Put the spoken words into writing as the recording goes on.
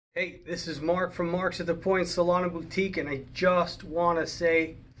Hey, this is Mark from Mark's at the Point Salon and Boutique, and I just want to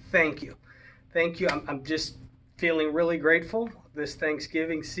say thank you. Thank you. I'm just feeling really grateful this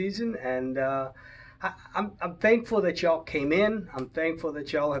Thanksgiving season, and I'm thankful that y'all came in. I'm thankful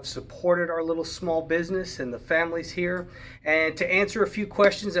that y'all have supported our little small business and the families here. And to answer a few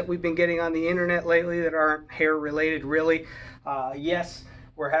questions that we've been getting on the internet lately that aren't hair related, really, yes.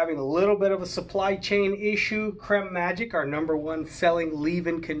 We're having a little bit of a supply chain issue. Creme Magic, our number one selling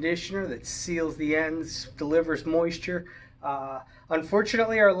leave-in conditioner that seals the ends, delivers moisture.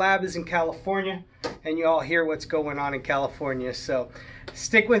 Unfortunately, our lab is in California, and you all hear what's going on in California. So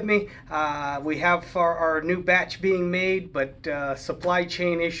stick with me. We have our new batch being made, but supply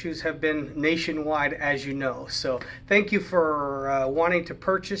chain issues have been nationwide, as you know. So thank you for wanting to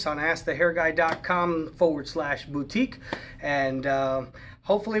purchase on askthehairguy.com/boutique. And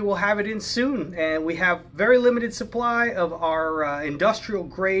hopefully we'll have it in soon. And we have very limited supply of our industrial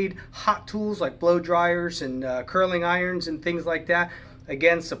grade hot tools like blow dryers and curling irons and things like that.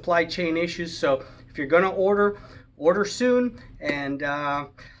 Again, supply chain issues. So if you're going to order soon, and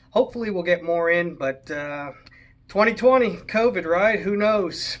hopefully we'll get more in. But 2020, COVID, right? Who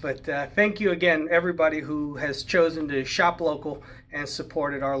knows? But thank you again, everybody who has chosen to shop local and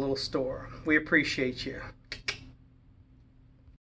supported our little store. We appreciate you.